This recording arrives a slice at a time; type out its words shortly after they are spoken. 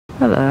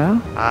Hello.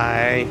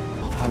 Hi.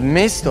 I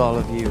missed all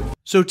of you.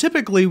 So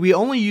typically we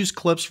only use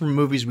clips from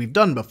movies we've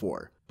done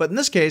before, but in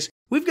this case,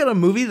 we've got a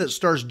movie that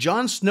stars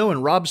Jon Snow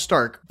and Robb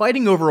Stark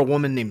fighting over a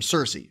woman named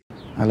Cersei.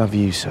 I love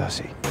you,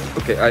 Cersei.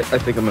 Okay, I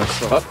think I'm gonna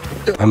stop.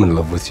 I'm in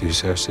love with you,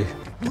 Cersei.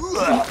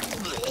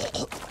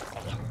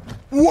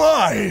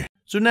 Why?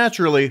 So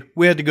naturally,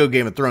 we had to go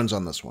Game of Thrones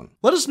on this one.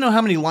 Let us know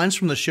how many lines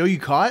from the show you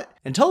caught,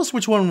 and tell us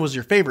which one was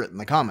your favorite in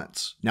the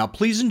comments. Now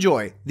please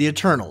enjoy The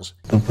Eternals.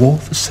 The war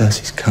for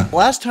Cersei's cut.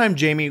 Last time,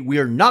 Jamie, we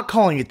are not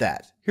calling it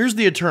that. Here's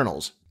The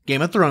Eternals,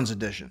 Game of Thrones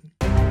edition.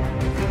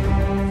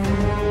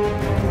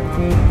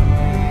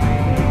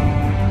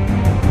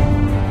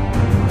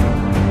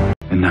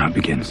 And now it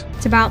begins.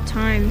 It's about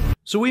time.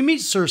 So we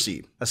meet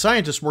Cersei, a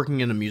scientist working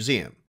in a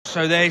museum.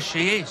 So there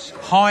she is,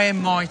 high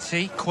and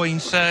mighty Queen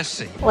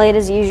Cersei. Late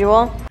as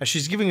usual. As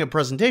she's giving a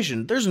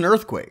presentation, there's an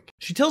earthquake.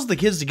 She tells the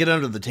kids to get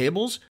under the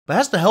tables, but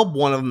has to help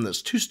one of them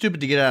that's too stupid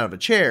to get out of a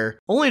chair,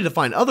 only to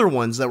find other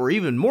ones that were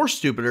even more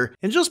stupider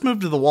and just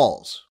moved to the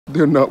walls.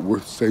 They're not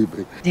worth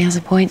saving. He has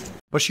a point.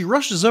 But she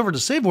rushes over to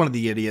save one of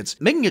the idiots,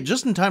 making it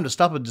just in time to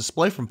stop a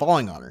display from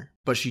falling on her.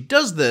 But she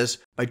does this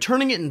by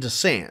turning it into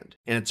sand,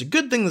 and it's a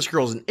good thing this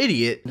girl's an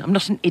idiot. I'm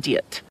not an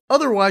idiot.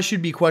 Otherwise,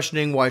 she'd be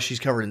questioning why she's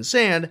covered in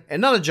sand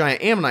and not a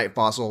giant ammonite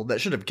fossil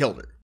that should have killed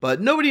her. But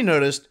nobody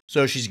noticed,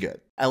 so she's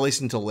good. At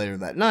least until later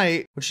that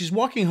night, when she's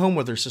walking home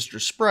with her sister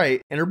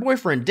Sprite and her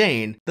boyfriend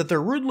Dane that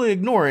they're rudely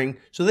ignoring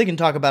so they can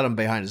talk about him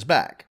behind his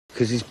back.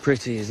 Because he's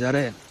pretty, is that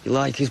it? You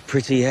like his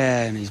pretty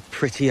hair and his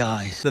pretty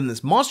eyes. Then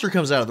this monster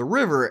comes out of the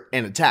river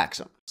and attacks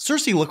him.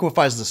 Cersei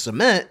liquefies the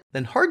cement,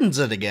 then hardens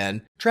it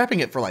again, trapping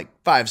it for like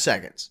 5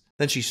 seconds.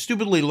 Then she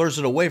stupidly lures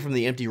it away from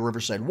the empty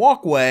riverside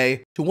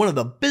walkway to one of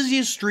the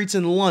busiest streets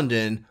in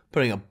London,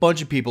 putting a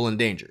bunch of people in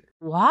danger.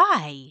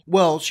 Why?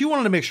 Well, she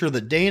wanted to make sure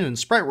that Dane and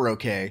Sprite were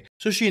okay,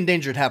 so she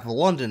endangered half of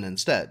London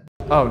instead.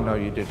 Oh, no,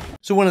 you didn't.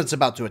 So when it's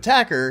about to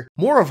attack her,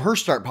 more of her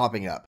start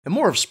popping up, and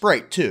more of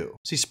Sprite too.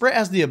 See, Sprite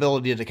has the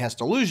ability to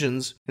cast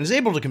illusions, and is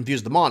able to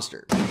confuse the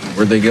monster.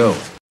 Where'd they go?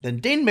 Then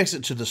Dane makes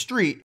it to the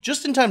street,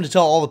 just in time to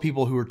tell all the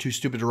people who are too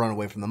stupid to run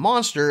away from the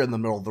monster in the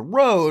middle of the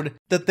road,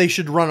 that they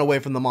should run away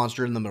from the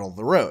monster in the middle of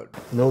the road.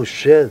 No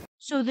shit.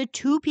 So the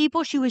two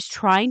people she was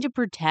trying to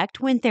protect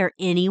went there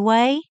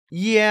anyway?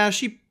 Yeah,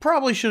 she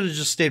probably should have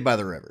just stayed by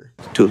the river.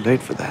 Too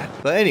late for that.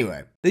 But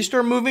anyway, they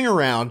start moving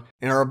around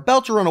and are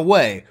about to run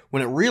away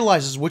when it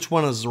realizes which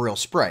one is the real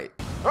Sprite.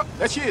 Oh,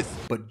 there she is.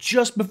 But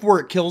just before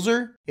it kills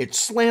her, it's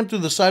slammed through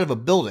the side of a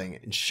building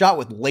and shot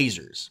with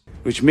lasers.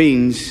 Which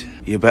means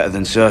you're better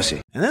than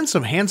Cersei. And then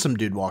some handsome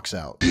dude walks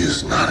out. He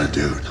is not a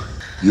dude.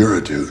 You're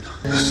a dude.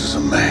 This is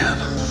a man.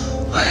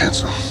 A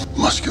handsome,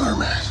 muscular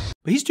man.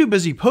 But he's too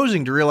busy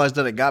posing to realize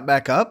that it got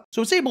back up,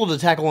 so it's able to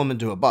tackle him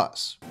into a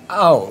bus.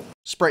 Oh.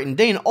 Sprite and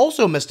Dane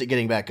also missed it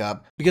getting back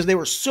up because they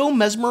were so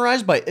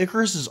mesmerized by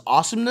Ikaris'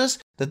 awesomeness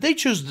that they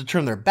chose to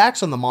turn their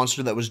backs on the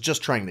monster that was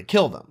just trying to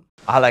kill them.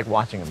 I like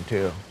watching them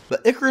too.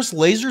 But Ikaris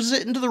lasers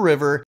it into the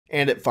river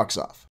and it fucks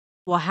off.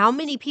 Well, how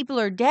many people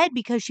are dead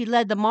because she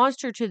led the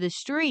monster to the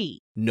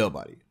street?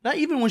 Nobody. Not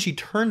even when she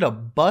turned a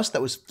bus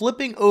that was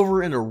flipping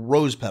over into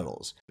rose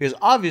petals. Because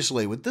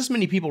obviously, with this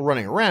many people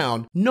running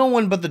around, no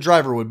one but the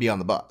driver would be on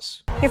the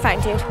bus. You're fine,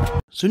 dude.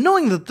 So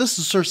knowing that this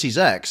is Cersei's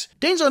ex,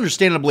 Dane's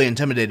understandably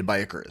intimidated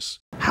by Ikaris.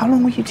 How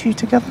long were you two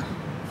together?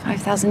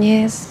 5,000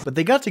 years. But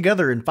they got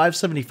together in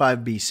 575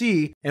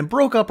 BC and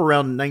broke up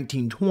around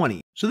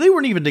 1920. So they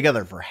weren't even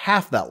together for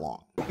half that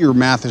long. Your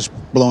math is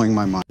blowing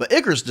my mind. But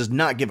Ikaris does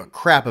not give a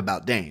crap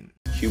about Dane.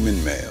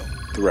 Human male.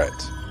 Threat.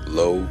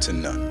 Low to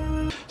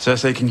none.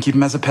 Cersei can keep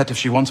him as a pet if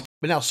she wants.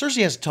 But now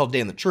Cersei has to tell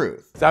Dane the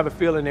truth. I have a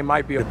feeling they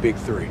might be a big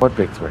three. What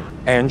big three?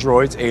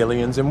 Androids,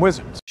 aliens, and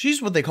wizards.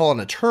 She's what they call an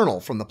Eternal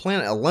from the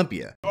planet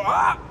Olympia.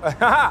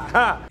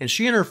 And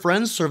she and her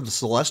friends serve the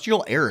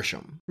Celestial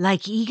Arasham.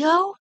 Like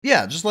Ego?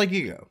 Yeah, just like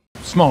Ego.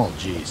 Small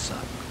G,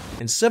 son.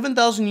 And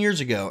 7,000 years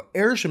ago,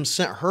 Arasham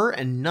sent her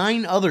and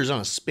 9 others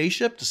on a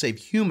spaceship to save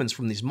humans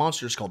from these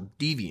monsters called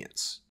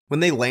deviants. When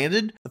they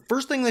landed, the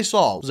first thing they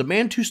saw was a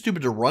man too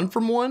stupid to run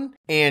from one,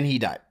 and he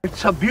died.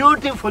 It's a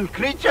beautiful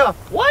creature.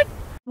 What?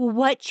 Well,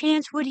 what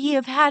chance would he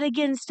have had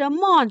against a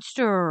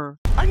monster?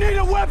 I need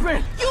a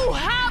weapon. You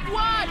have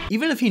one!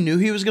 Even if he knew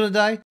he was gonna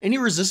die, any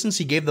resistance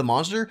he gave the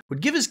monster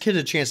would give his kid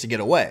a chance to get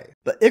away.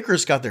 But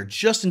Ikaris got there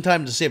just in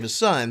time to save his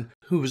son,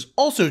 who was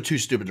also too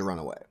stupid to run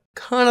away.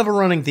 Kind of a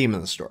running theme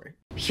in the story.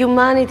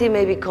 Humanity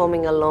may be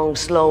coming along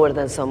slower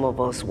than some of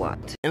us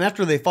want. And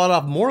after they fought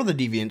off more of the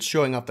deviants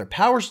showing off their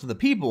powers to the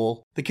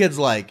people, the kid's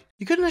like,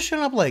 you couldn't have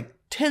shown up like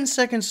 10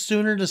 seconds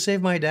sooner to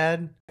save my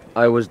dad?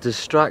 I was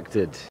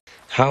distracted.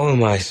 How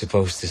am I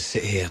supposed to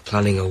sit here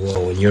planning a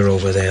war when you're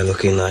over there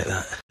looking like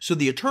that? So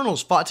the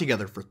Eternals fought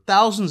together for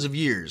thousands of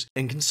years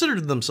and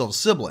considered themselves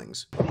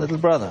siblings. Little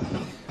brother,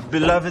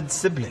 beloved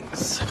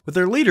siblings. with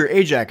their leader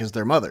Ajak as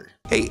their mother.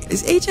 Hey,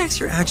 is Ajax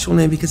your actual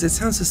name? Because it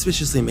sounds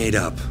suspiciously made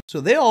up. So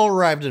they all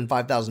arrived in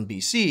 5000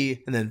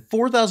 BC, and then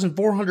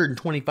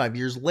 4,425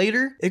 years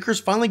later,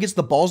 Ikaris finally gets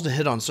the balls to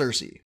hit on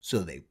Cersei. So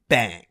they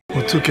bang.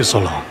 What took you so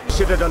long?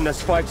 Should have done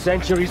this 5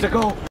 centuries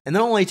ago. And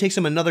then only takes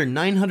him another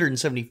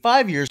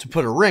 975 years to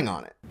put a ring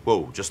on it.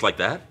 Whoa, just like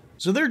that?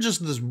 So they're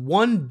just this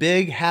one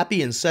big,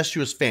 happy,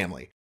 incestuous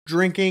family.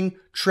 Drinking,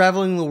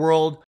 traveling the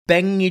world,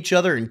 banging each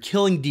other, and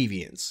killing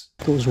deviants.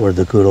 Those were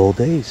the good old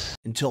days.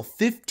 Until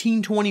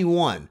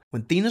 1521,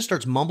 when Thena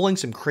starts mumbling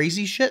some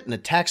crazy shit and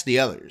attacks the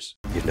others.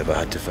 You've never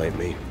had to fight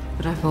me.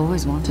 But I've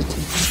always wanted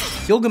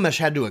to. Gilgamesh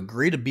had to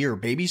agree to be her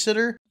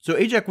babysitter, so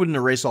Ajak wouldn't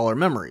erase all her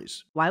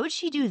memories. Why would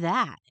she do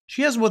that?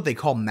 She has what they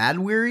call mad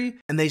weary,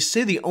 and they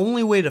say the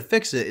only way to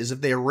fix it is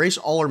if they erase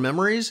all her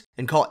memories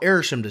and call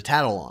Arasham to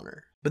tattle on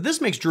her. But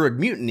this makes Druig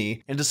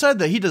mutiny and decide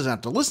that he doesn't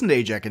have to listen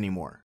to Ajak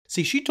anymore.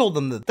 See, she told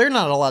them that they're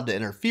not allowed to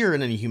interfere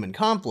in any human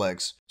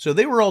conflicts, so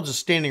they were all just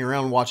standing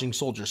around watching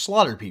soldiers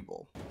slaughter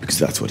people. Because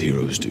that's what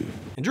heroes do.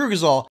 And Druig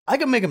is all, I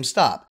can make him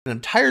stop, and I'm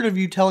tired of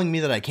you telling me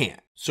that I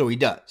can't. So he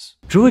does.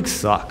 Druig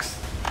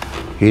sucks.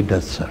 He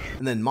does, sir.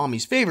 And then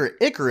mommy's favorite,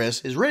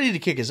 Ikaris, is ready to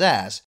kick his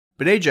ass,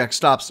 but Ajak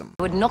stops him.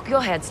 I would knock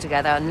your heads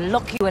together and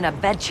lock you in a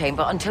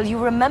bedchamber until you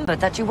remembered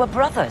that you were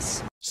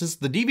brothers. Since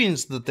the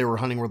deviants that they were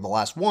hunting were the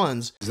last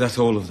ones, Is that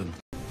all of them?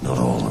 Not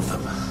all of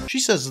them. she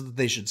says that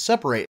they should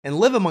separate and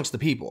live amongst the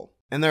people.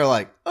 And they're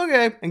like,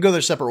 okay, and go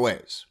their separate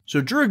ways.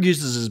 So Druig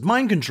uses his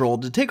mind control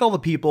to take all the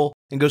people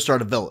and go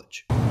start a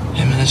village.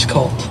 Him and his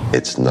cult.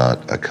 It's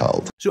not a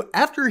cult. So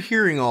after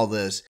hearing all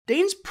this,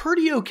 Dane's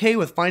pretty okay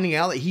with finding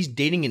out that he's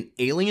dating an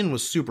alien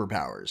with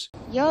superpowers.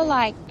 You're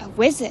like a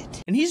wizard.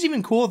 And he's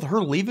even cool with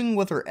her leaving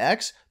with her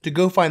ex to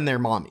go find their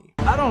mommy.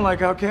 I don't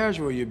like how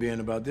casual you're being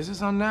about this.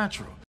 It's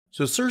unnatural.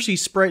 So Cersei,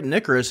 Sprite, and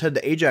Ikaris head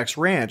to Ajak's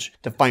ranch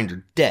to find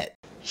her dead.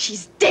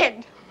 She's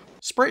dead.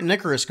 Sprite and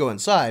Ikaris go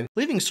inside,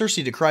 leaving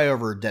Cersei to cry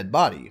over her dead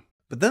body.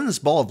 But then this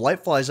ball of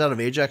light flies out of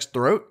Ajak's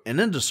throat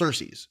and into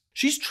Cersei's.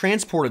 She's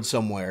transported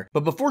somewhere,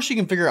 but before she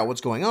can figure out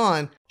what's going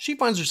on, she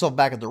finds herself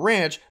back at the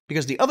ranch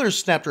because the others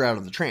snapped her out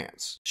of the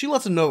trance. She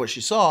lets them know what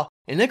she saw,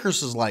 and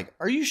Ikaris is like,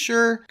 are you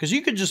sure? Because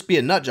you could just be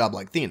a nutjob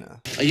like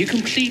Thena. Are you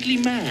completely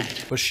mad?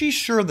 But she's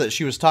sure that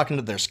she was talking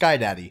to their Sky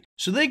Daddy,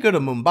 so they go to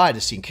Mumbai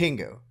to see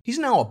Kingo. He's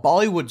now a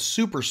Bollywood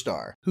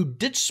superstar who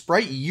ditched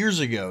Sprite years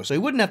ago so he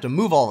wouldn't have to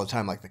move all the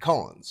time like the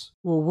Cullens.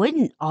 Well,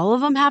 wouldn't all of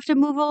them have to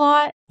move a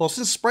lot? Well,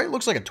 since Sprite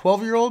looks like a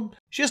 12-year-old,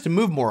 she has to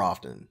move more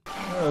often.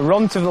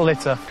 Run to the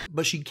litter.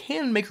 But she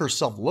can make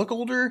herself look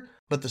older,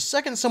 but the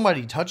second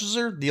somebody touches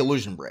her, the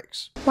illusion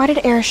breaks. Why did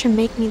Arasham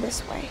make me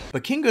this way?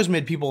 But Kingo's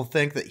made people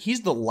think that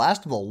he's the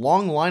last of a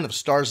long line of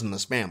stars in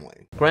this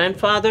family.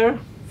 Grandfather,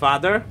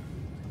 father,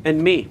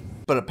 and me.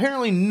 But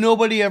apparently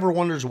nobody ever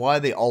wonders why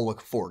they all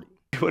look 40.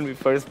 When we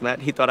first met,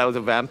 he thought I was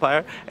a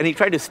vampire, and he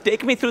tried to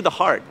stake me through the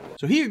heart.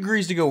 So he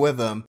agrees to go with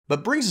them,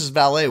 but brings his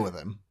valet with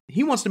him.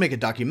 He wants to make a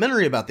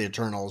documentary about the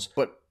Eternals,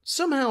 but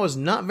somehow is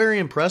not very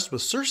impressed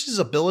with Cersei's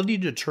ability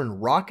to turn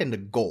rock into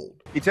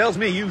gold. He tells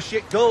me you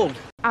shit gold.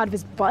 Out of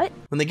his butt?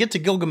 When they get to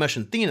Gilgamesh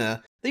and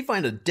Thena, they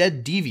find a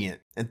dead deviant,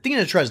 and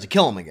Thena tries to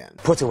kill him again.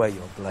 Put away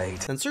your blade.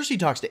 Then Cersei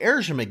talks to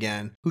Arasham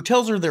again, who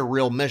tells her their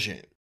real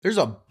mission. There's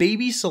a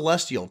baby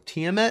Celestial,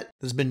 Tiamat,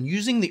 that's been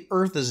using the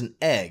Earth as an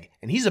egg,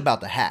 and he's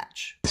about to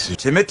hatch. This is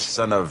Timit,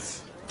 son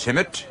of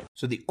Timit.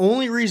 So the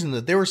only reason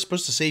that they were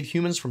supposed to save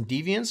humans from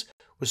deviants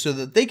was so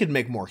that they could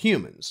make more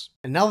humans.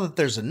 And now that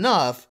there's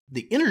enough,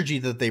 the energy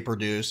that they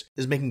produce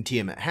is making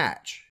Tiamat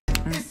hatch.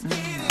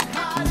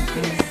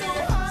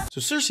 So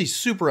Cersei's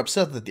super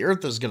upset that the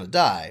Earth is gonna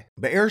die,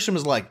 but Arasham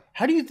is like,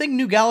 how do you think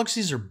new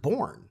galaxies are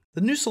born?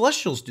 The new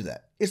Celestials do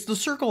that. It's the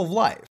circle of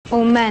life.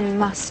 All men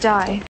must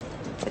die,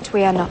 but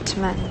we are not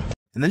men.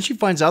 And then she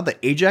finds out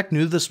that Ajak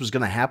knew this was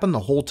gonna happen the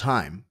whole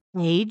time.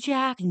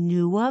 Ajak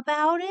knew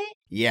about it?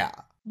 Yeah.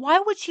 Why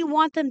would she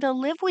want them to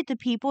live with the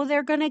people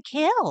they're gonna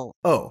kill?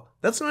 Oh,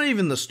 that's not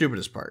even the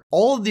stupidest part.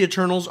 All of the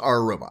Eternals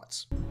are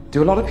robots.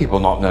 Do a lot of people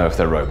not know if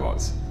they're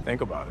robots?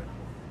 Think about it,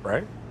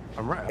 right?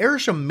 I'm right.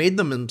 Arasham made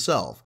them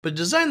himself, but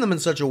designed them in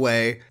such a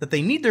way that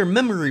they need their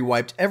memory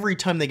wiped every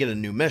time they get a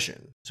new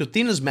mission. So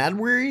Thena's Mad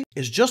Weary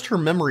is just her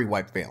memory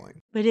wipe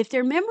failing. But if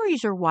their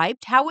memories are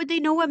wiped, how would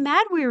they know what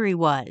Mad Weary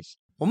was?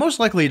 Well,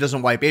 most likely he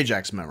doesn't wipe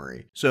Ajak's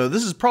memory, so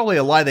this is probably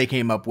a lie they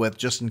came up with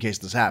just in case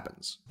this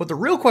happens. What the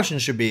real question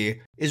should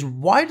be is,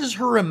 why does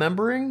her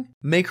remembering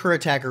make her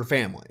attack her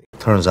family?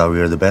 Turns out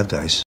we are the bad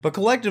guys. But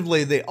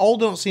collectively, they all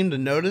don't seem to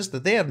notice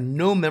that they have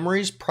no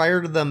memories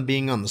prior to them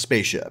being on the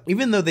spaceship,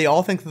 even though they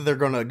all think that they're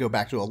going to go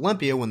back to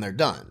Olympia when they're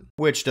done,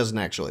 which doesn't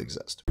actually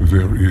exist.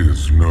 There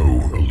is no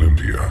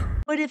Olympia.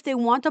 But if they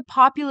want the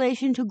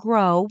population to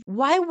grow,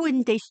 why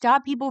wouldn't they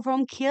stop people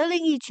from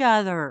killing each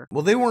other?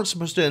 Well, they weren't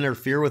supposed to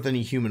interfere with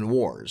any human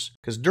wars,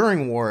 because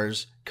during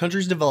wars,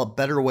 countries develop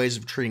better ways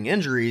of treating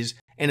injuries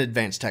and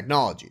advanced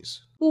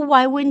technologies. Well,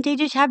 why wouldn't they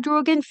just have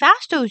Druig and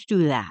Phastos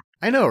do that?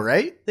 I know,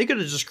 right? They could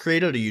have just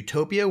created a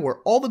utopia where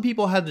all the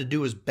people had to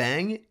do was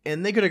bang,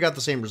 and they could have got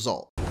the same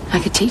result. I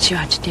could teach you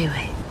how to do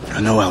it.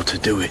 I know how to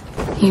do it.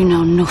 You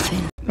know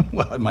nothing.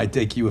 Well, it might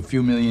take you a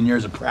few million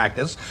years of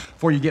practice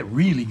before you get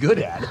really good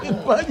at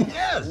it, but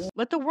yes.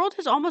 But the world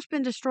has almost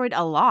been destroyed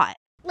a lot.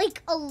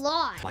 Like a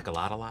lot. Like a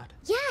lot?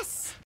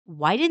 Yes.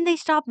 Why didn't they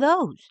stop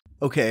those?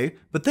 Okay,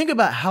 but think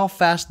about how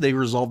fast they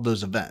resolved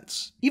those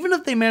events. Even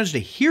if they managed to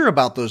hear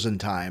about those in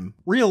time,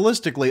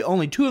 realistically,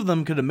 only 2 of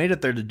them could have made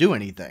it there to do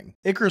anything.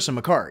 Ikaris and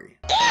Makkari.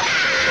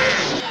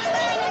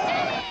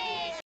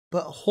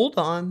 But hold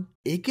on,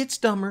 it gets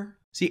dumber.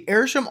 See,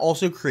 Arasham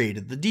also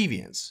created the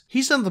deviants.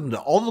 He sent them to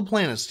all the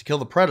planets to kill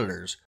the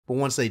predators, but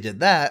once they did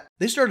that,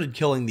 they started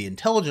killing the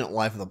intelligent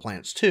life of the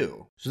planets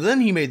too. So then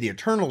he made the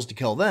Eternals to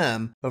kill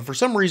them, but for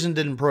some reason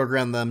didn't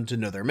program them to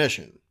know their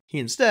mission. He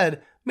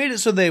instead made it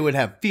so they would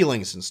have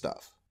feelings and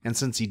stuff. And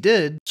since he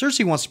did,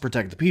 Cersei wants to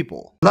protect the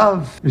people.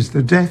 Love is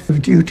the death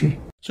of duty.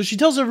 So she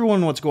tells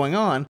everyone what's going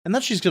on, and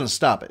that she's going to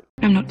stop it.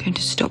 I'm not going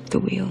to stop the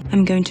wheel.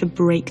 I'm going to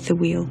break the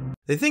wheel.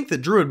 They think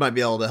that Druig might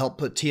be able to help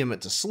put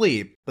Tiamat to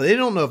sleep, but they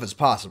don't know if it's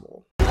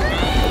possible.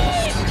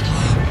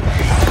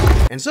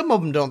 And some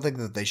of them don't think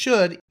that they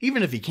should,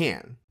 even if he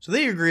can. So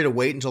they agree to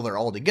wait until they're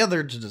all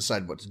together to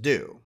decide what to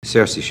do.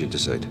 Cersei should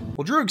decide.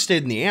 Well, Druig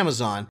stayed in the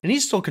Amazon, and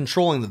he's still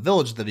controlling the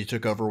village that he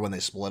took over when they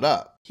split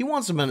up. He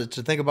wants a minute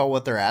to think about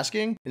what they're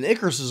asking, and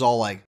Ikaris is all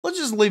like, let's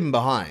just leave him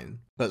behind.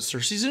 But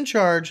Cersei's in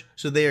charge,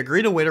 so they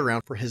agree to wait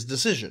around for his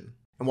decision.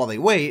 And while they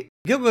wait,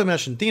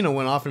 Gilgamesh and Thena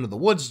went off into the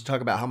woods to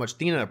talk about how much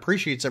Thena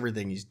appreciates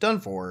everything he's done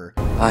for her.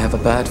 I have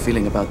a bad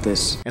feeling about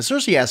this. And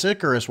Cersei asks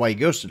Ikaris why he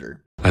ghosted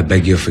her. I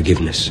beg your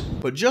forgiveness.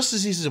 But just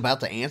as he's about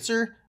to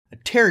answer, a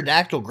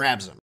pterodactyl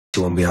grabs him.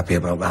 You won't be happy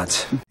about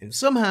that. And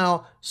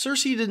somehow,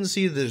 Cersei didn't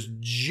see this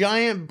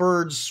giant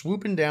bird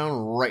swooping down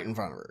right in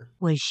front of her.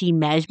 Was she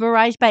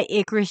mesmerized by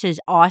Ikaris'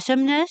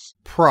 awesomeness?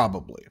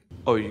 Probably.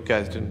 Oh, you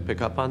guys didn't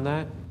pick up on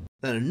that?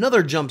 Then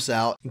another jumps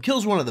out and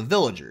kills one of the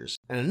villagers,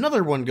 and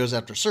another one goes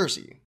after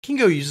Cersei.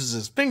 Kingo uses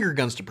his finger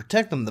guns to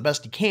protect them the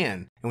best he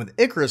can, and with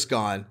Ikaris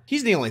gone,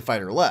 he's the only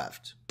fighter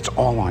left. It's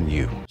all on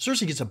you.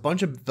 Cersei gets a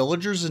bunch of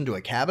villagers into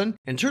a cabin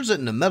and turns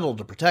it into metal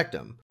to protect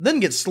them, then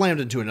gets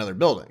slammed into another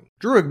building.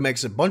 Druig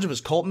makes a bunch of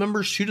his cult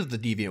members shoot at the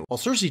deviant while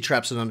Cersei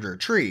traps it under a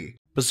tree.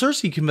 But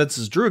Cersei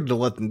convinces Druig to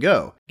let them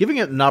go, giving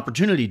it an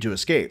opportunity to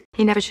escape.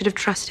 He never should have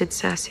trusted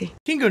Cersei.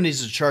 Kingo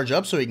needs to charge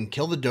up so he can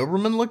kill the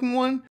Doberman-looking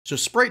one, so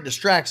Sprite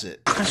distracts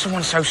it. How can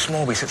someone so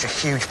small be such a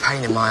huge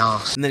pain in my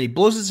ass? And then he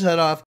blows its head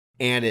off,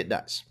 and it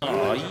dies.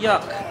 Oh,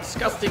 yuck.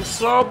 Disgusting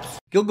slobs.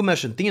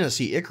 Gilgamesh and Thena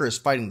see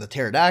Ikaris fighting the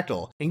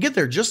pterodactyl, and get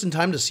there just in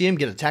time to see him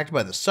get attacked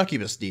by the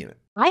succubus demon.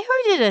 I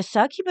heard that a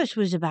succubus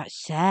was about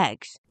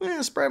sex.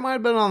 Sprite might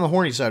have been on the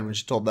horny side when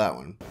she told that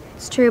one.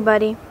 It's true,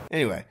 buddy.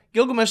 Anyway,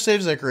 Gilgamesh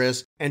saves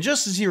Ikaris, and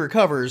just as he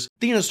recovers,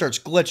 Thena starts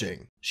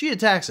glitching. She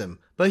attacks him,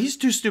 but he's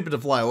too stupid to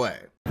fly away.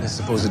 I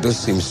suppose it does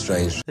seem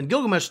strange. Then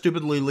Gilgamesh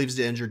stupidly leaves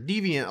the injured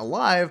deviant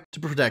alive to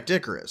protect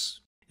Ikaris.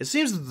 It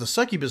seems that the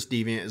succubus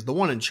deviant is the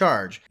one in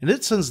charge, and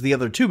it sends the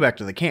other 2 back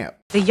to the camp.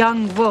 The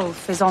young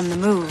wolf is on the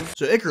move.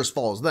 So Ikaris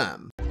follows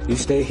them. You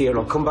stay here,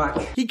 I'll come back.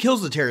 He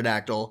kills the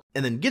pterodactyl,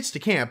 and then gets to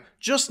camp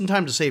just in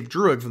time to save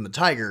Druig from the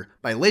tiger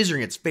by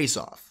lasering its face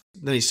off.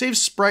 Then he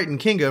saves Sprite and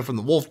Kingo from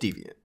the wolf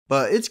deviant.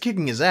 But it's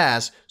kicking his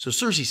ass, so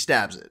Cersei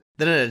stabs it.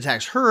 Then it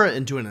attacks her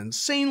into an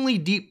insanely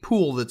deep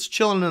pool that's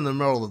chilling in the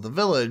middle of the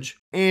village,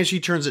 and she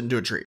turns it into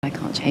a tree. I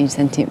can't change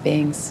sentient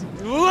beings.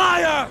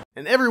 Liar!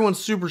 And everyone's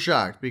super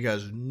shocked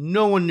because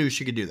no one knew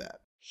she could do that.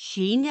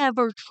 She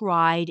never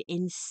tried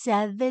in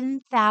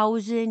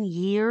 7,000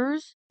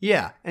 years?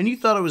 Yeah, and you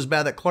thought it was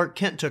bad that Clark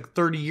Kent took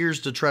 30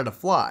 years to try to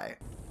fly.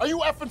 Are you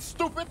effing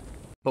stupid?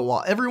 But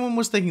while everyone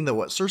was thinking that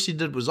what Cersei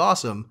did was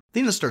awesome,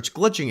 Thena starts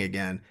glitching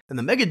again, and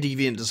the Mega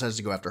Deviant decides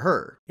to go after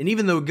her. And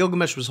even though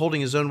Gilgamesh was holding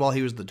his own while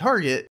he was the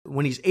target,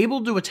 when he's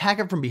able to attack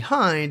it from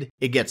behind,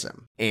 it gets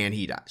him, and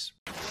he dies.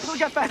 It'll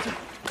get better.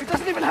 It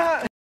doesn't even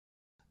hurt.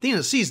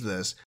 Thena sees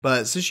this,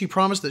 but since she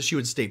promised that she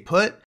would stay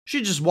put,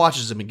 she just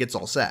watches him and gets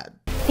all sad.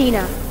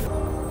 Thena,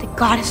 the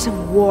goddess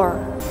of war,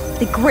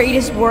 the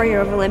greatest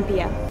warrior of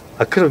Olympia.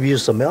 I could have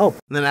used some help.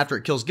 And then after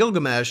it kills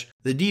Gilgamesh,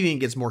 the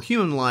deviant gets more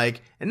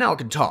human-like, and now it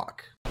can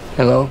talk.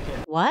 Hello?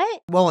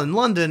 What? Well, in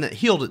London, it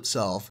healed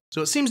itself,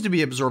 so it seems to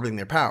be absorbing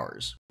their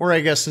powers. Or I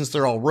guess since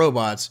they're all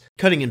robots,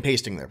 cutting and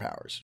pasting their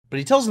powers. But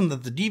he tells them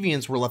that the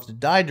deviants were left to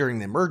die during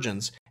the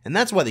emergence, and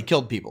that's why they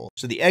killed people,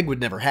 so the egg would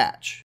never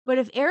hatch. But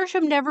if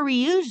Arasham never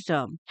reused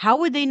them, how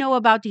would they know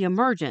about the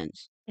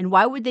emergence? And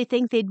why would they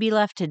think they'd be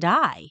left to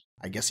die?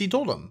 I guess he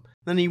told them.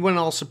 Then he went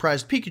all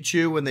surprised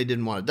Pikachu when they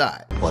didn't want to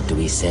die. What do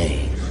we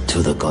say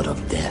to the god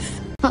of death?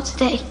 Not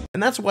today.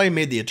 And that's why he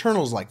made the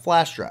Eternals like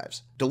flash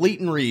drives. Delete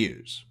and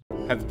reuse.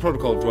 Have the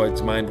protocol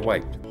droid's mind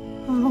wiped.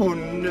 Oh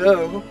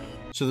no.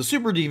 So the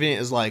Super Deviant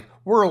is like,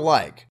 we're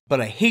alike,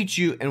 but I hate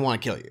you and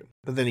want to kill you.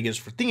 But then he goes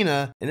for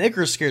Thena, and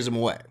Ikaris scares him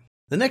away.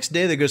 The next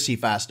day they go see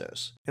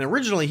Phastos. And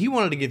originally he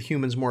wanted to give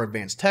humans more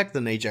advanced tech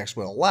than Ajax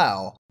would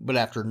allow, but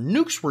after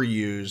nukes were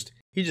used,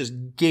 he just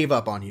gave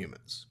up on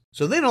humans.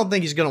 So they don't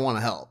think he's going to want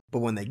to help. But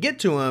when they get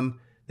to him,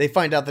 they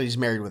find out that he's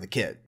married with a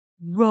kid.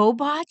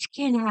 Robots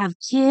can have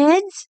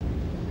kids?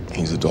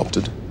 He's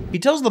adopted. He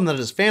tells them that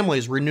his family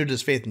has renewed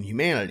his faith in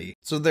humanity.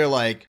 So they're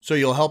like, so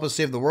you'll help us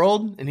save the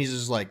world? And he's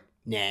just like,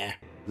 nah.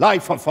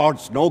 Life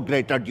affords no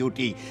greater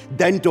duty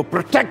than to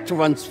protect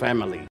one's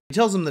family. He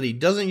tells him that he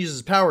doesn't use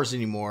his powers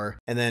anymore,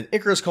 and then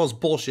Ikaris calls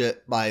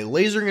bullshit by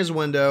lasering his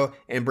window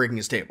and breaking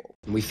his table.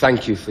 We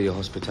thank you for your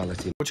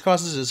hospitality. Which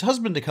causes his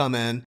husband to come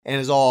in and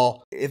is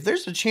all, if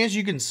there's a chance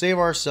you can save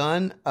our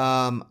son,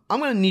 I'm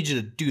gonna need you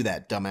to do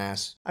that,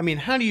 dumbass. I mean,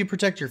 how do you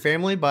protect your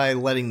family? By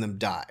letting them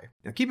die.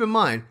 Now keep in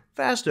mind,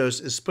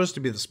 Phastos is supposed to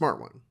be the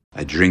smart one.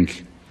 I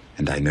drink,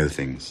 and I know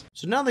things.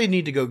 So now they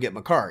need to go get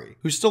Makkari,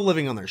 who's still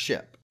living on their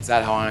ship. Is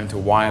that how I'm to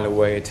while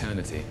away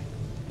eternity?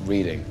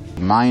 Reading.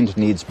 Mind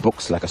needs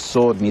books like a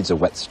sword needs a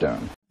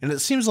whetstone. And it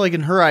seems like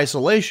in her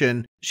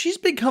isolation, she's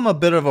become a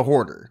bit of a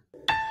hoarder.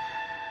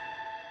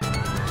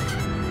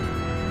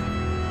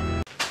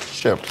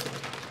 Ship.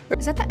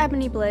 Is that the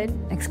ebony blade?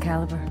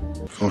 Excalibur.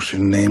 So she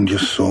named your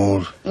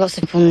sword. Lots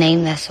of people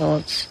name their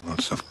swords.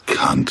 Lots of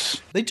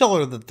cunts. They tell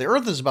her that the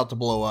Earth is about to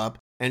blow up,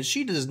 and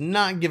she does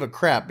not give a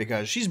crap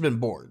because she's been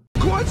bored.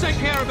 Of course I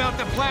care about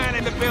the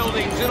planet, the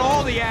buildings, and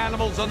all the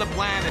animals on the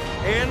planet,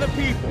 and the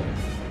people.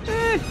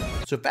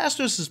 So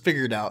Phastos has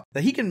figured out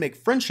that he can make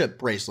friendship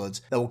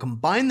bracelets that will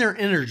combine their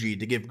energy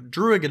to give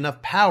Druig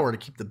enough power to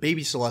keep the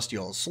baby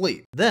Celestial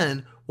asleep.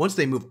 Then, once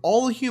they move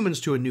all the humans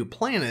to a new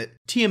planet,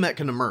 Tiamat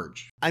can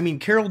emerge. I mean,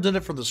 Carol did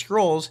it for the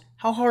Skrulls,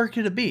 how hard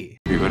could it be?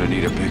 You're gonna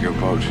need a bigger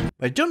boat.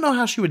 But I don't know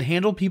how she would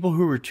handle people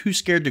who were too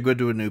scared to go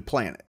to a new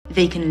planet.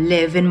 They can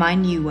live in my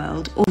new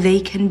world, or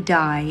they can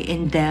die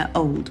in their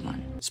old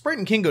one. Sprite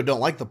and Kingo don't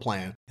like the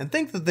plan, and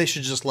think that they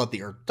should just let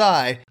the Earth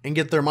die and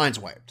get their minds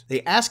wiped.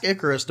 They ask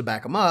Ikaris to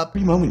back them up.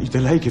 Every moment you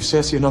delay gives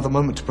Cersei another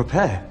moment to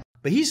prepare.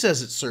 But he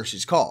says it's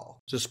Cersei's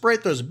call. So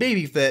Sprite throws a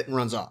baby fit and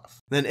runs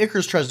off. Then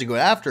Ikaris tries to go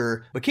after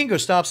her, but Kingo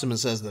stops him and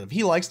says that if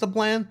he likes the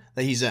plan,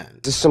 that he's in.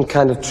 Is this some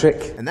kind of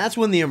trick? And that's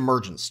when the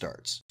emergence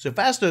starts. So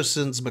Phastos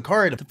sends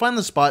Makkari to find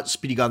the spot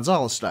Speedy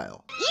Gonzales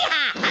style.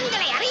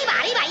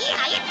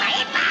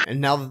 And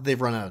now that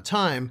they've run out of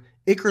time,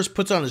 Ikaris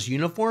puts on his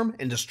uniform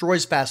and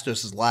destroys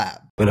Phastos'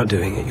 lab. We're not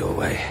doing it your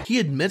way. He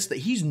admits that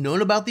he's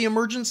known about the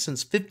emergence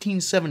since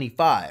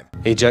 1575.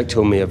 Ajak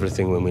told me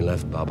everything when we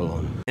left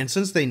Babylon. And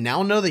since they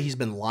now know that he's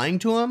been lying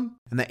to him,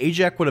 and that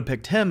Ajak would have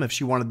picked him if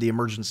she wanted the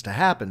emergence to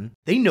happen,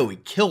 they know he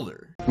killed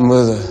her.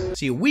 Mother.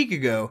 See, a week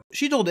ago,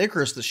 she told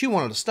Ikaris that she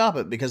wanted to stop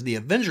it because the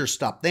Avengers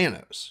stopped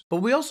Thanos.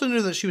 But we also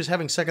knew that she was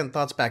having second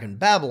thoughts back in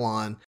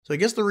Babylon, so I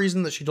guess the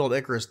reason that she told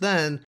Ikaris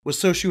then was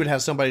so she would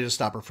have somebody to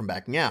stop her from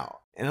backing out.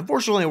 And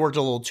unfortunately it worked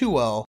a little too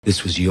well.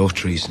 This was your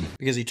treason.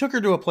 Because he took her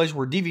to a place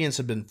where deviants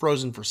had been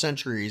frozen for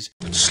centuries.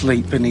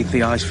 Sleep beneath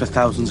the ice for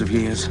thousands of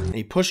years. And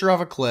he pushed her off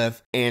a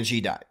cliff, and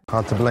she died.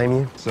 Hard to blame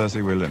you?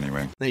 Cersei will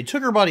anyway. Then he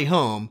took her body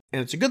home,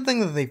 and it's a good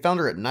thing that they found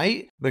her at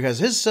night, because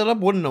his setup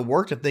wouldn't have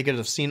worked if they could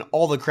have seen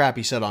all the crap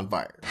he set on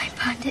fire. They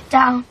burned it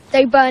down.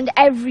 They burned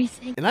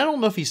everything. And I don't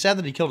know if he's sad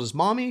that he killed his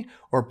mommy,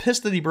 or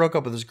pissed that he broke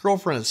up with his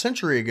girlfriend a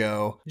century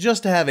ago,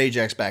 just to have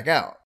Ajax back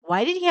out.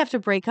 Why did he have to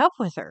break up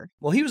with her?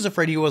 Well, he was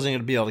afraid he wasn't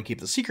going to be able to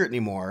keep the secret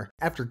anymore,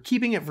 after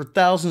keeping it for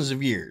thousands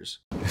of years.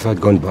 If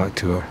I'd gone back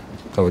to her,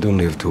 I would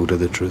only have told her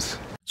the truth.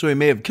 So he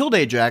may have killed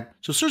Ajak,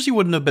 so Cersei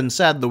wouldn't have been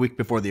sad the week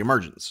before the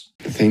emergence.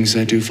 The things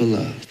I do for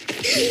love.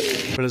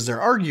 But as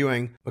they're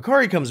arguing,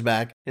 Makkari comes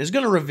back and is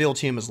going to reveal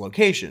Tiamat's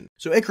location,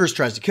 so Ikaris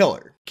tries to kill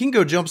her.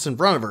 Kingo jumps in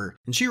front of her,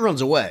 and she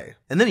runs away,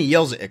 and then he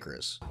yells at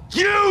Ikaris.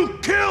 You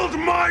killed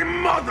my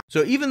mother!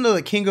 So even though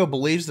that Kingo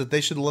believes that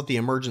they should let the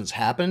emergence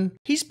happen,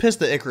 he's pissed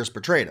that Ikaris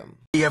betrayed him.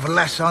 You have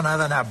less honor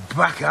than a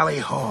back alley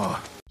whore.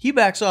 He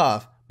backs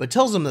off, but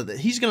tells them that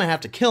he's going to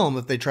have to kill him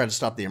if they try to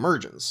stop the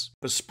emergence.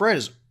 But Sprite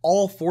is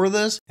all for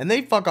this, and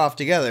they fuck off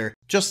together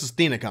just as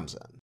Thena comes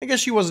in. I guess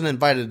she wasn't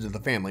invited to the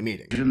family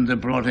meeting. Shouldn't have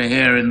brought her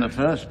here in the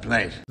first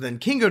place. Then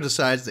Kingo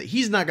decides that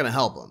he's not going to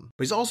help him,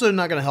 but he's also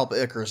not going to help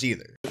Ikaris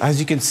either. As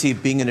you can see,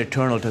 being an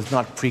Eternal does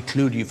not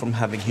preclude you from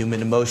having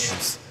human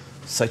emotions,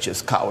 such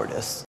as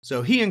cowardice.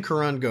 So he and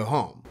Karun go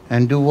home.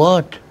 And do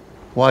what?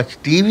 Watch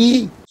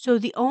TV? So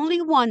the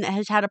only one that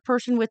has had a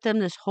person with them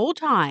this whole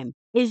time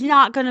is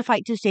not going to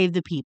fight to save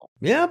the people.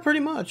 Yeah, pretty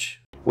much.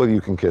 Well,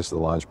 you can kiss the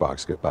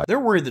lunchbox goodbye. They're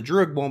worried that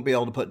Druig won't be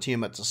able to put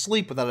Tiamat to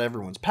sleep without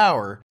everyone's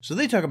power, so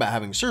they talk about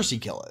having Cersei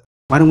kill it.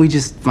 Why don't we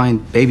just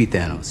find baby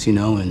Thanos,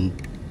 and...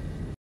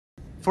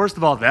 First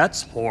of all,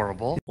 that's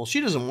horrible. Well,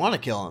 she doesn't want to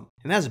kill him,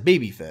 and has a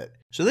baby fit,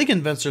 so they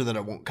convince her that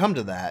it won't come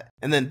to that,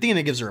 and then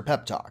Thena gives her a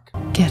pep talk.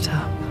 Get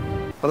up.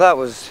 Well, that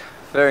was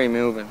very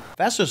moving.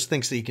 Phastos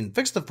thinks that he can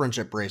fix the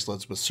friendship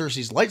bracelets with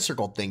Cersei's light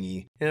circle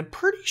thingy, and I'm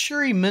pretty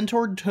sure he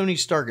mentored Tony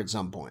Stark at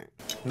some point.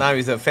 Now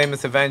he's a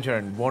famous Avenger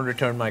and won't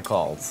return my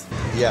calls.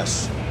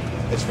 Yes,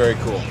 it's very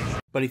cool.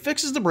 But he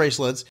fixes the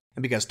bracelets,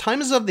 and because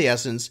time is of the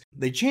essence,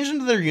 they change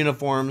into their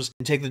uniforms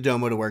and take the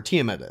domo to where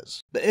Tiamat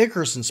is. But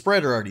Ikaris and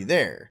Sprite are already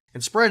there,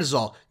 and Sprite is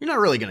all, "You're not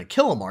really gonna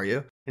kill him, are you?"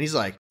 And he's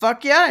like,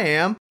 "Fuck yeah, I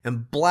am,"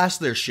 and blasts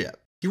their ship.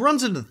 He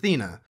runs into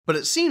Thena, but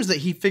it seems that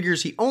he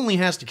figures he only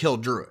has to kill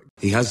Druig.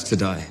 He has to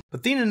die.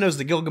 But Thena knows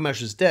that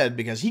Gilgamesh is dead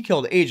because he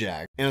killed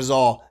Ajak and is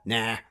all,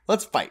 nah,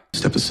 let's fight.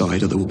 Step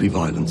aside or there will be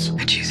violence.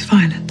 I choose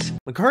violence.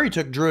 Makkari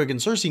took Druig and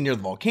Sersi near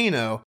the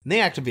volcano, and they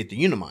activate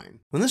the Unimind.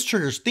 When this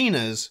triggers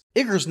Thena's,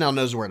 Ikaris now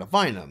knows where to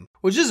find him,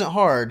 which isn't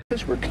hard,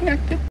 because we're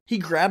connected. He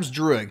grabs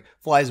Druig,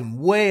 flies him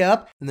way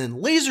up, and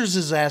then lasers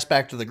his ass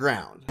back to the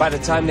ground. By the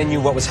time they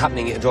knew what was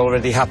happening, it had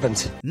already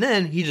happened. And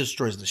then he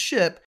destroys the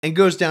ship, and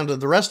goes down to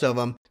the rest of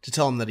them to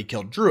tell them that he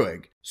killed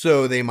Druig,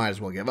 so they might as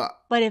well give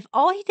up. But if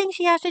all he thinks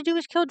he has to do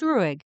is kill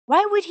Druig,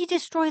 why would he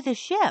destroy the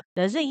ship?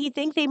 Doesn't he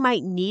think they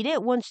might need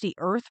it once the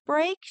Earth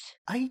breaks?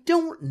 I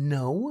don't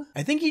know.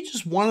 I think he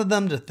just wanted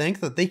them to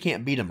think that they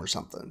can't beat him or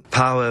something.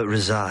 Power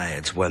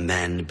resides where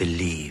men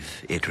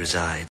believe it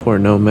resides. We're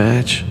no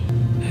match.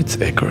 It's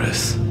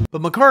Ikaris.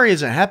 But Makkari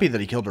isn't happy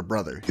that he killed her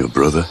brother. Your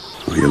brother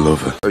or your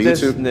lover? Are you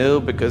too new?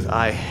 Because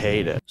I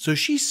hate it. So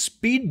she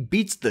speed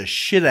beats the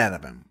shit out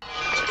of him.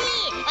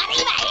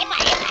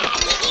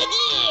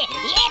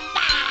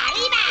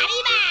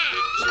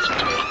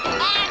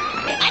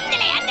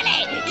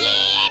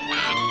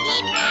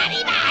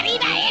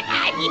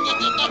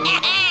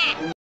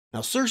 Now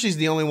Cersei's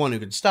the only one who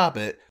can stop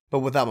it, but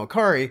without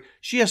Makkari,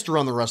 she has to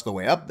run the rest of the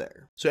way up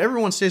there. So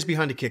everyone stays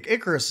behind to kick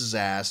Ikaris'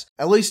 ass,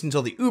 at least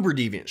until the Uber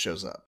Deviant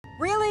shows up.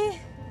 Really?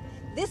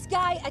 This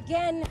guy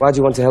again? Why do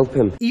you want to help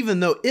him?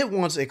 Even though it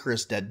wants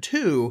Ikaris dead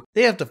too,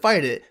 they have to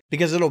fight it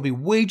because it'll be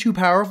way too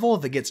powerful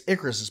if it gets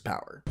Ikaris'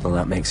 power. Well,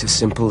 that makes it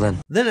simple then.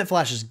 Then it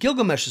flashes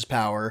Gilgamesh's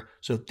power,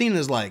 so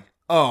Thena's like,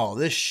 oh,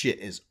 this shit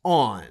is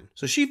on.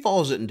 So she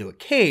follows it into a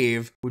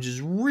cave, which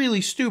is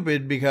really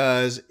stupid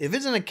because if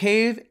it's in a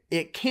cave,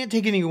 it can't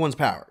take anyone's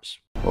powers.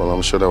 Well,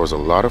 I'm sure that was a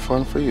lot of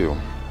fun for you.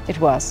 It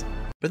was.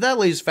 But that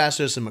leaves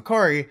Phastos and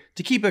Makkari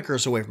to keep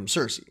Ikaris away from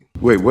Cersei.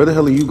 Wait, where the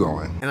hell are you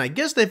going? And I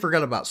guess they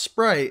forgot about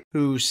Sprite,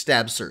 who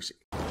stabs Cersei.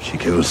 She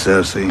killed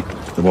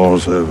Cersei. The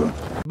war's over.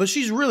 But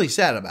she's really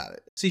sad about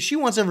it. See, she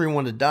wants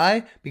everyone to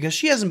die because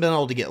she hasn't been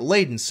able to get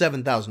laid in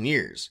 7,000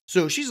 years.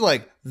 So she's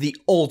like the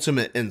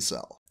ultimate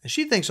incel. And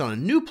she thinks on a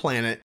new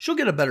planet, she'll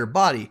get a better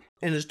body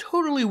and is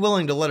totally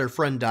willing to let her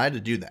friend die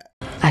to do that.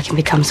 I can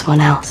become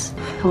someone else.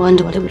 I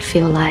wonder what it would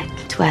feel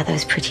like to wear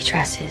those pretty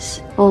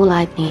dresses. All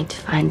I'd need to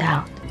find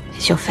out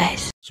is your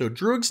face. So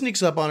Druig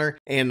sneaks up on her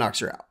and knocks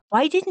her out.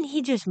 Why didn't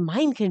he just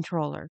mind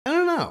control her? I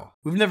don't know.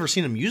 We've never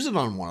seen him use it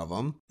on one of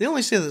them. They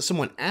only say that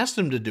someone asked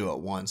him to do it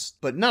once,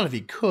 but not if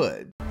he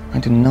could. I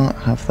do not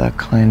have that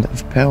kind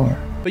of power.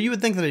 But you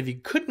would think that if he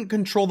couldn't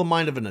control the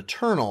mind of an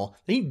Eternal,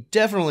 then he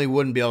definitely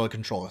wouldn't be able to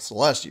control a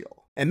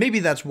Celestial. And maybe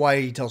that's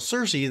why he tells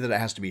Cersei that it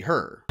has to be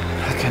her.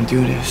 I can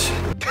do this.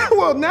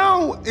 Well,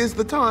 now is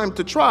the time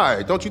to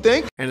try, don't you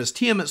think? And as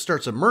Tiamat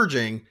starts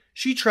emerging,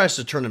 she tries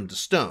to turn him to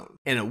stone.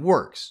 And it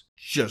works.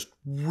 Just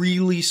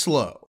really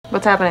slow.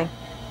 What's happening?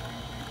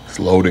 It's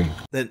loading.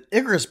 Then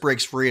Ikaris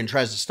breaks free and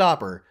tries to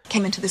stop her.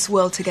 Came into this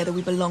world together,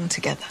 we belong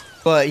together.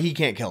 But he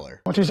can't kill her.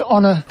 What is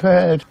honor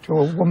compared to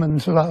a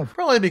woman's love?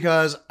 Probably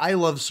because I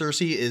Love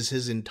Cersei is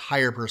his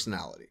entire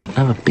personality. I've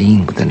never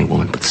been with any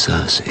woman but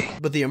Cersei.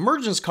 But the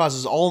emergence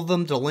causes all of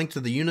them to link to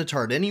the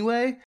unitard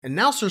anyway, and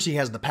now Cersei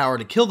has the power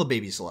to kill the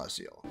baby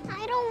Celestial.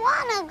 I don't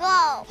wanna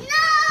go. No!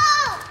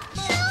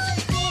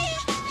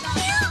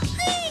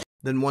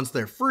 Then once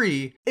they're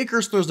free,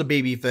 Ikaris throws a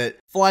baby fit,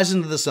 flies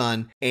into the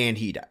sun, and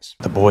he dies.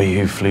 The boy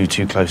who flew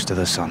too close to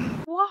the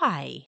sun.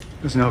 Why?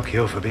 There's no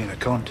cure for being a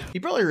cunt. He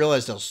probably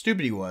realized how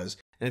stupid he was,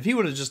 and if he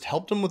would have just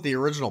helped him with the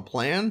original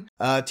plan,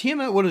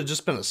 Tiamat would have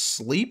just been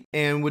asleep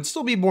and would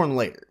still be born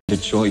later. The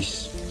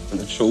choice, and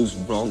the chose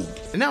wrong.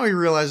 And now he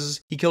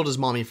realizes he killed his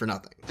mommy for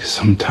nothing.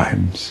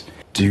 Sometimes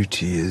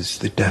duty is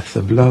the death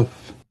of love.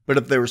 But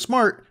if they were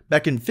smart,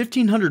 back in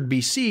 1500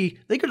 BC,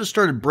 they could have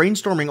started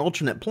brainstorming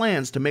alternate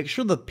plans to make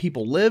sure that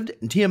people lived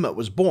and Tiamat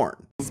was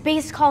born.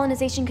 Space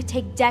colonization could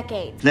take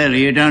decades.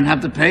 Clearly you don't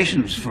have the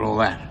patience for all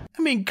that.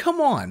 I mean, come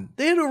on.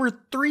 They had over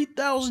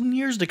 3,000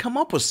 years to come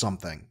up with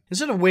something,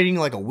 instead of waiting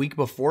like a week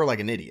before like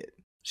an idiot.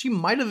 She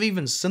might have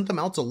even sent them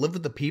out to live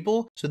with the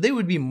people so they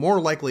would be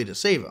more likely to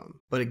save them.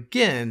 But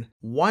again,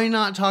 why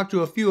not talk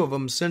to a few of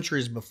them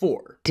centuries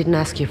before? Didn't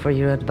ask you for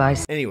your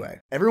advice. Anyway,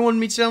 everyone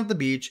meets down at the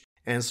beach,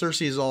 and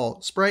Cersei is all,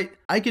 Sprite,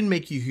 I can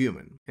make you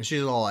human. And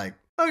she's all like,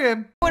 okay.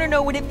 I want to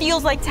know what it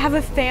feels like to have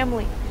a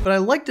family. But I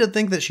like to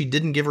think that she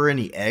didn't give her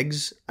any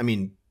eggs. I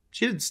mean,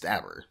 she did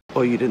stab her.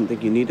 Oh, you didn't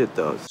think you needed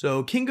those?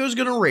 So Kingo's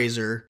gonna raise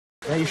her.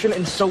 Yeah, you shouldn't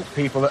insult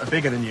people that are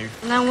bigger than you.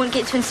 And I wouldn't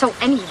get to insult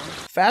anyone.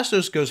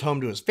 Phastos goes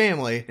home to his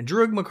family, and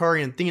Druig,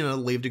 Makkari, and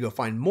Thena leave to go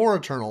find more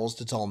Eternals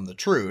to tell them the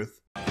truth.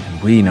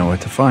 And we know where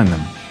to find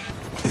them.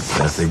 It's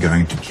Cersei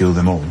going to kill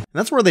them all. And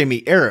that's where they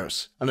meet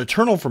Eros, an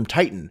Eternal from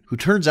Titan, who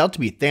turns out to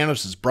be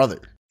Thanos' brother.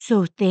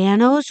 So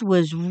Thanos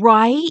was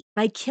right?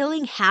 By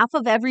killing half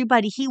of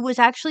everybody, he was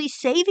actually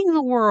saving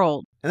the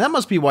world. And that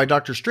must be why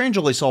Doctor Strange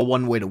only saw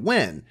one way to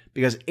win,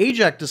 because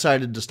Ajak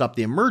decided to stop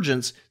the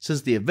emergence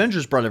since the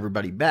Avengers brought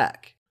everybody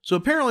back. So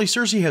apparently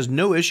Cersei has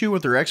no issue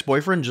with her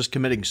ex-boyfriend just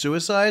committing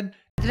suicide.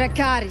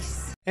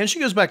 Ikaris. And she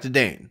goes back to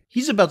Dane.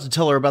 He's about to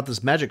tell her about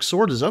this magic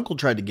sword his uncle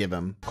tried to give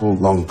him. Called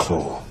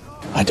Longclaw.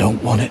 I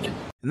don't want it.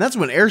 And that's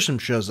when Arasham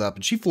shows up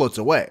and she floats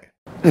away.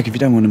 Look, if you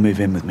don't want to move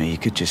in with me, you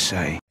could just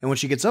say. And when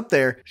she gets up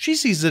there, she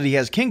sees that he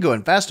has Kingo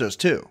and Phastos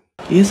too.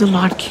 He is a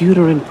lot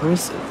cuter in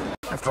person.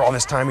 After all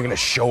this time, you're gonna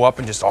show up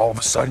and just all of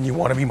a sudden you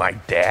want to be my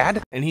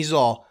dad? And he's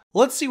all,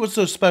 let's see what's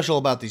so special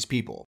about these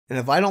people. And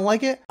if I don't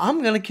like it,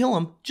 I'm gonna kill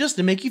him just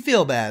to make you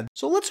feel bad.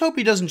 So let's hope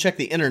he doesn't check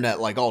the internet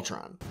like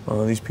Ultron.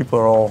 Well, these people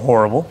are all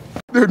horrible.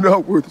 They're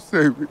not worth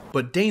saving.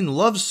 But Dane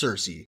loves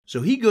Cersei,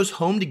 so he goes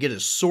home to get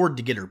his sword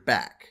to get her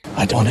back.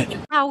 I done it.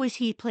 How is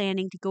he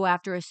planning to go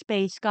after a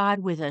space god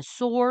with a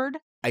sword?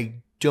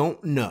 I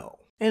don't know.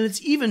 And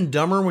it's even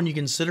dumber when you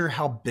consider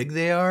how big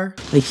they are.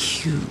 Like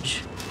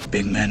huge.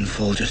 Big men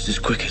fall just as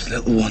quick as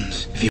little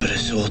ones if you put a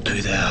sword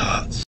through their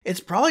hearts. It's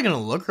probably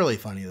gonna look really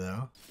funny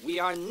though. We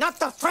are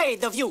not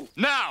afraid of you.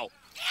 Now!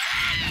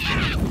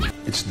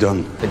 It's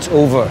done. It's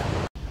over.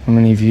 How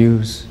many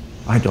views?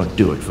 I don't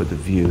do it for the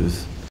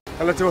views.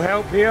 A little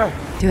help here?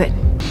 Do it.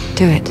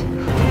 Do it.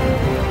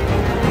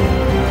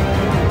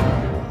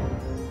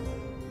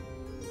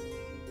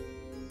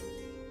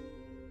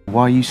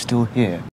 Why are you still here?